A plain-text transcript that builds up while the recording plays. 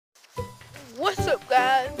What's up,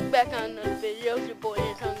 guys? Back on another video. It's your boy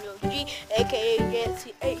Antonio G, aka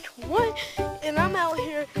Jesse H1, and I'm out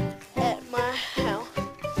here at my house.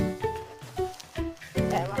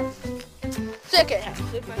 At my second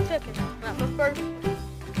house. It's my second house, not my first.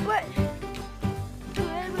 But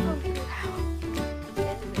today we're gonna get out in the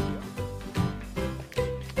video.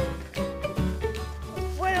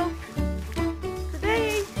 Well,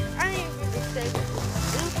 today I ain't really saying what to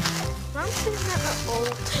do. I'm sitting at an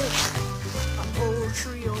old table. Old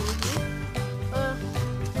tree over here.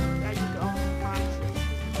 There you go.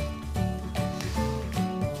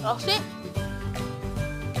 I'll sit.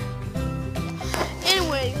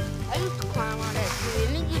 Anyway, I used to climb on that tree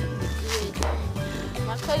and it used to be good.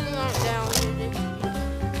 My cousins aren't down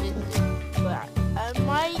here but I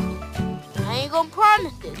ain't gonna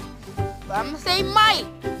promise this. But I'm gonna say might.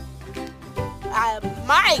 I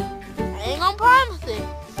ain't gonna promise it.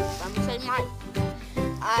 But I'm gonna say might.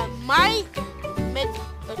 I might make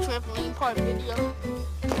a trampoline park video.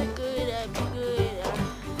 That'd be good.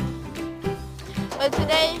 But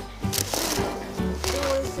today,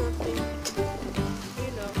 doing something,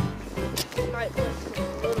 like a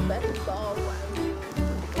little basketball while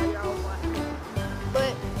y'all watch.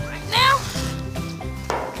 But right now,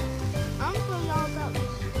 I'm gonna tell y'all about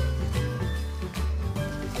this.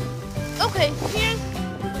 Okay, here's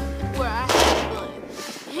where I have fun.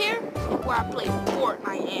 Here is where I play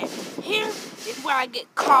Fortnite at. Here is where I get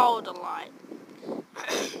called a lot.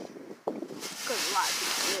 Because a lot of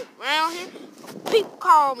people live around here. People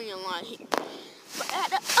call me a lot here. But at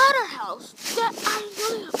the other house that I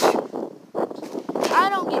live in, I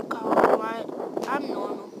don't get called a lot. I'm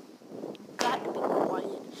normal. Got to be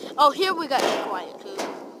quiet. Oh, here we got to be quiet too.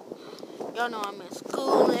 Y'all know I'm in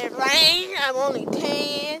school and everything. I'm only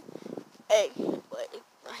 10. Hey, but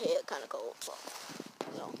my head kind of cold, so.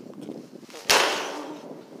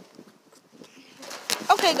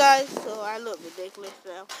 Okay, guys, so I look ridiculous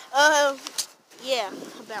now. Yeah,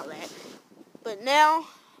 about that. But now,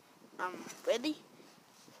 I'm ready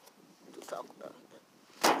to talk about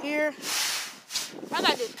it. Here, I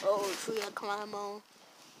got this old tree I climb on.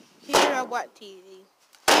 Here, I watch TV.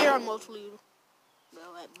 Here, I mostly,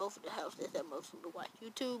 well, at both of the houses, I mostly watch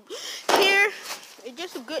YouTube. Here, it's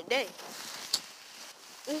just a good day.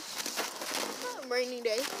 It's not a rainy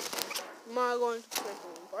day. Tomorrow, going to the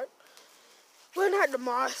trampoline park. Well, not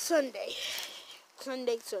tomorrow, Sunday.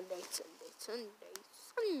 Sunday.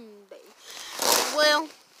 Well,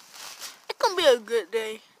 it's gonna be a good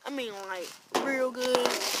day. I mean, like, real good.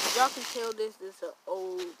 Y'all can tell this is an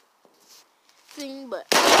old thing, but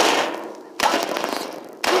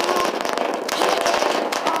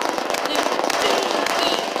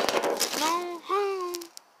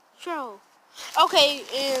okay,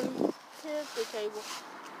 and here's the table.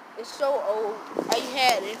 It's so old. I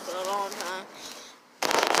had it for a long time. The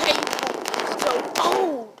table is so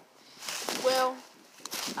old. Well,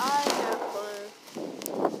 I have fun.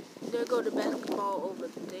 There go the basketball over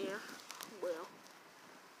there. Well,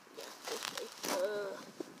 yeah, this way.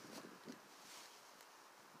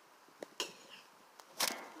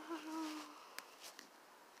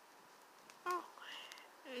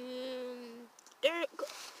 And there it goes.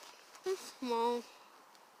 It's small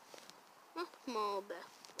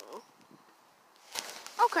basketball.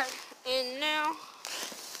 Okay, and now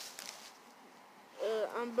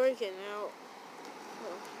I'm breaking out.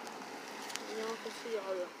 Y'all can see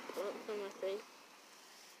all the bumps on my face.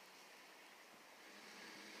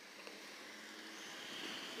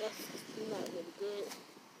 That's not really good.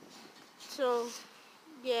 So,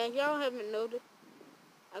 yeah, y'all haven't noticed,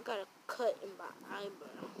 I got a cut in my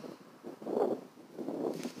eyebrow.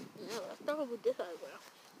 No, I started with this eyebrow.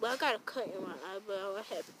 But I got a cut in my eyebrow. I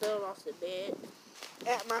had fell off the bed.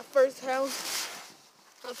 At my first house,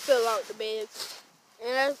 I fell out the bed.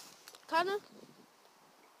 And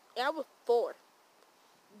I was 4.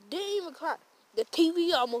 Didn't even cry. The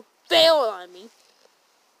TV almost fell on me.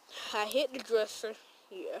 I hit the dresser.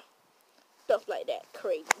 Yeah. Stuff like that.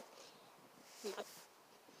 Crazy.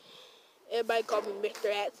 Everybody called me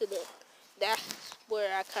Mr. Accident. That's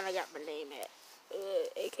where I kind of got my name at.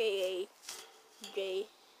 AKA J.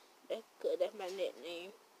 That's my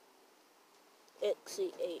nickname.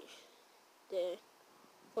 XCH. Then,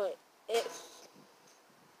 what?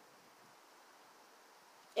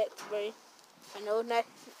 X-ray. I know that's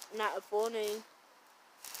not a full name.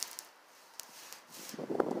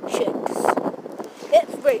 Checks.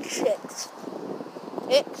 X-ray checks.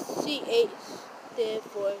 XCH stand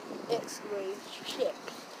for X-ray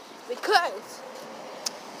checks. Because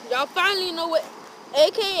y'all finally know what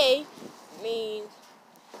AKA means.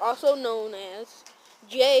 Also known as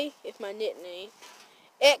J is my nickname.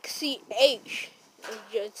 XCH is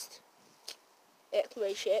just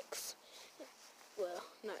X-ray checks. Well,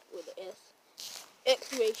 not with an S.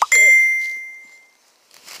 X-ray check.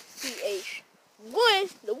 CH.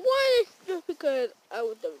 The one is just because I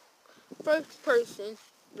was the first person,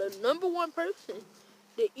 the #1 person,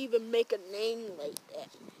 to even make a name like that.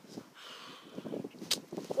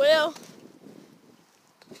 Well,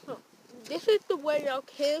 this is the way y'all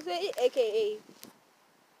can say it, aka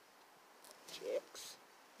Jex.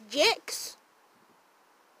 Jex.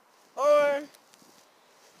 Or,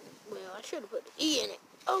 well, I should have put the E in it.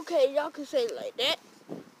 Okay, y'all can say it like that.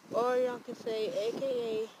 Or y'all can say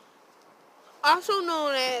aka, also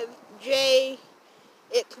known as J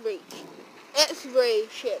X-ray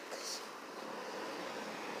checks.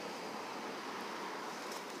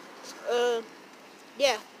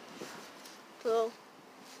 Yeah. So,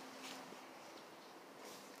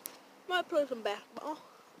 might play some basketball.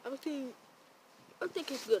 I think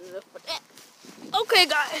it's good enough for that. Okay,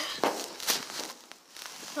 guys.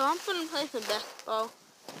 So I'm gonna play some basketball.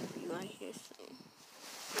 You right here soon.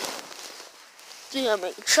 See, I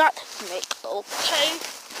make a shot. Okay.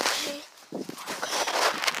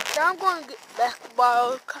 Now I'm gonna get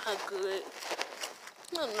basketball. Kind of good.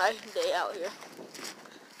 It's a nice day out here.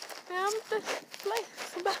 And I'm just play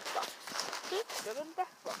some basketball.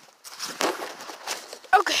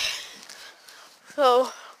 Okay.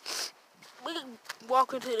 So we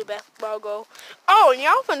walk into the basketball goal. Oh, and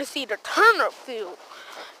y'all finna see the turn-up field.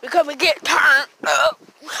 Because we get turned up.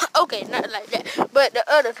 Okay, not like that. But the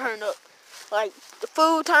other turn-up. Like the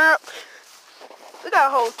food turn-up. We got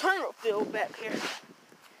a whole turn-up field back here.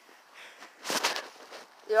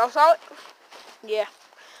 Y'all saw it? Yeah.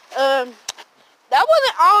 That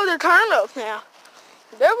wasn't all the turn-ups now.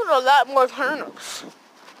 There was a lot more turn-ups.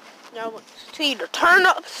 Y'all want to see the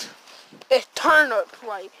turn-ups? It's turn-ups,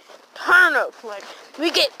 like turn-ups, like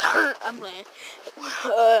we get turn. I'm playing.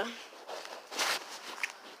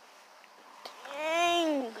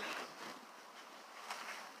 Dang.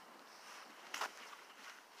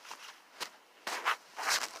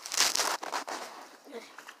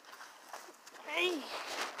 Dang.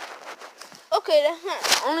 Okay, that's not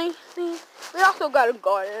the only thing. We also got a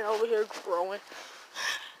garden over here growing.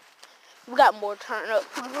 We got more turnips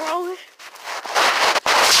growing.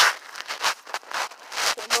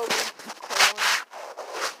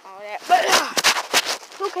 All that. But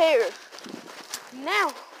who cares?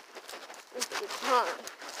 Now it's the time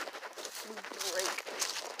to break.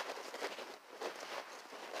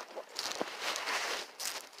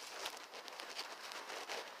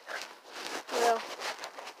 Well,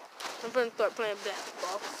 I'm gonna start playing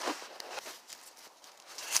basketball.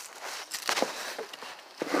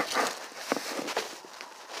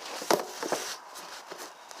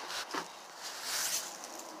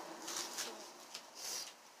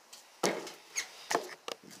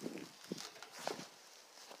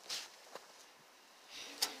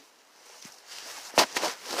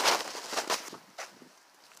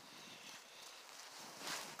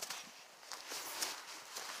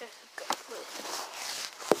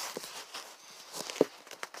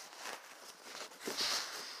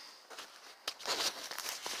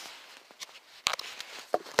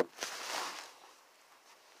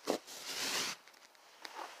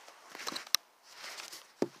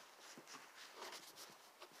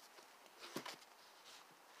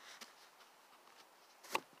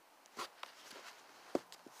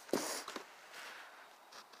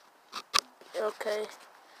 Okay,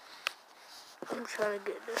 I'm trying to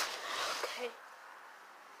get this. Okay,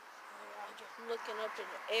 I'm just looking up in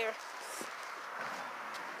the air.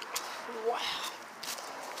 Wow.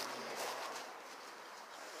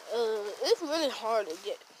 It's really hard to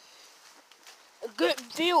get a good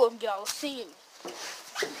view of y'all seeing me.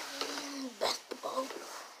 Basketball.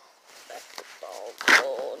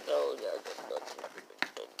 Oh no, y'all just looking up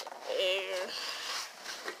in the air.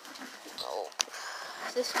 Oh.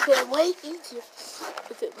 This could be way easier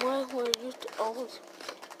if it was when I used to always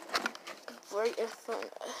be right in front of.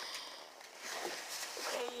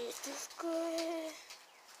 Okay, is this good?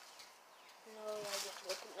 No, I'm just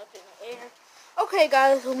looking up in the air. Okay,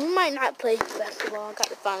 guys, so we might not play basketball. I got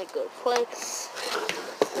to find a good place.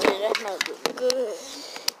 Yeah, that's not looking good.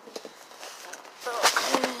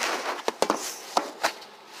 Okay.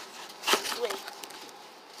 Wait.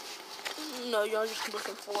 No, y'all just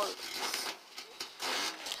looking for it.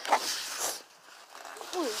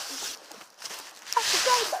 I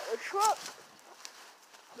forgot about the truck.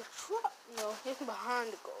 The truck? No, it's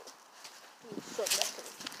behind the goal. So that's in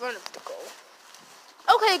front of the goal.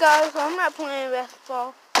 Okay, guys, so I'm not playing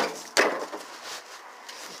basketball.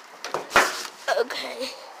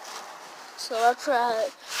 Okay. So I tried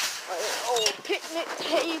an old picnic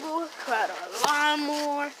table, tried a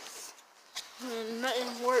lawnmower, and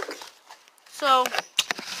nothing worked. So,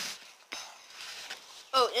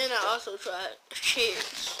 oh, and I also tried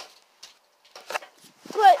chairs,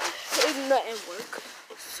 but it nothing worked.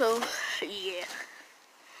 So, yeah.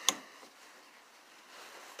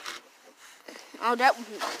 Oh, that was,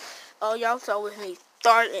 oh, y'all saw with me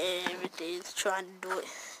starting and everything, trying to do it.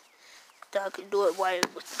 Thought I could do it while it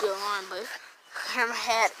was still on, but the camera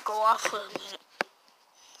had to go off for a minute.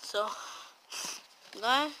 So,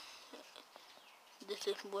 guys, this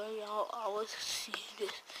is where y'all always see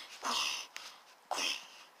this.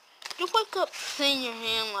 Just wake up seeing your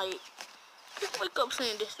hand like, just wake up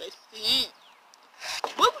seeing this face.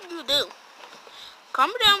 What would you do?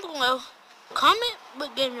 Comment down below. Comment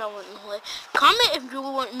what game y'all want me to play. Comment if you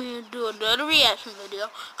want me to do another reaction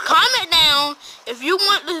video. Comment down if you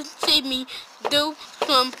want to see me do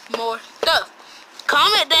some more stuff.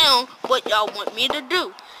 Comment down what y'all want me to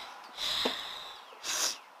do.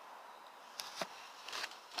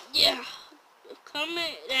 Yeah.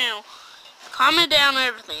 Comment down. Comment down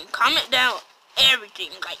everything. Comment down everything.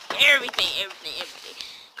 Like everything.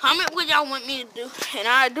 Comment what y'all want me to do and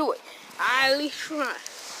I'll do it. I at least try.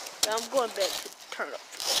 Now I'm going back to the turnip.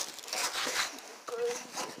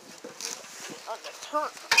 On the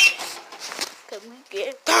turnip. Cause we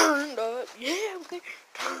get turned up. Yeah, we get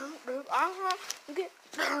turned up. We get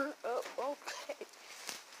turned up. Okay.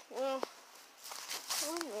 Well,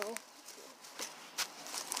 I know.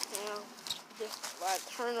 Just like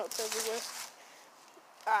turnips everywhere.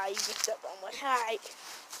 You can step on my height.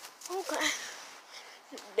 Okay.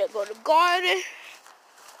 There go the garden.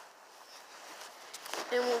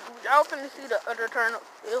 And y'all finna see the other turnip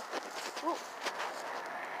still. Ooh.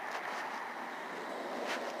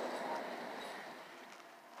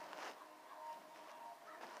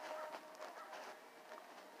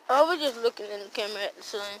 I was just looking in the camera at the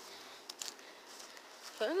sun.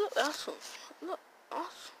 Okay, look awesome. Look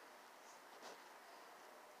awesome.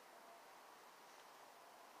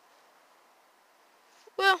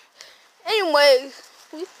 Well, anyways,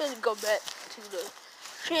 we finna go back to the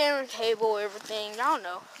sharing table, everything. Y'all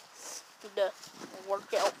know the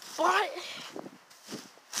workout spot.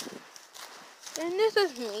 And this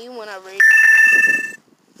is me when I raise.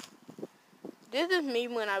 This is me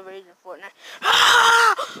when I raise in Fortnite.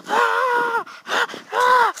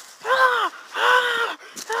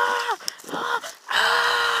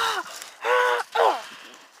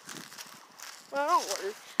 Well, don't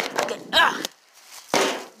worry. Okay.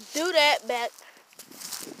 Do that back.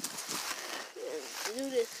 Do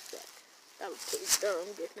this back. That was pretty dumb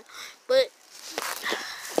just now. But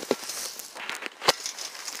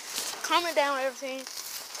comment down everything.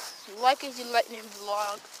 Like if you like this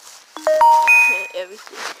vlog. And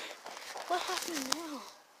everything. What happened now?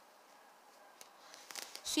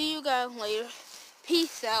 See you guys later.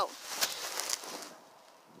 Peace out.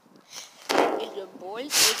 It's your boy,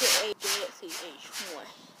 aka JXCH1.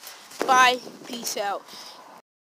 Bye. Peace out.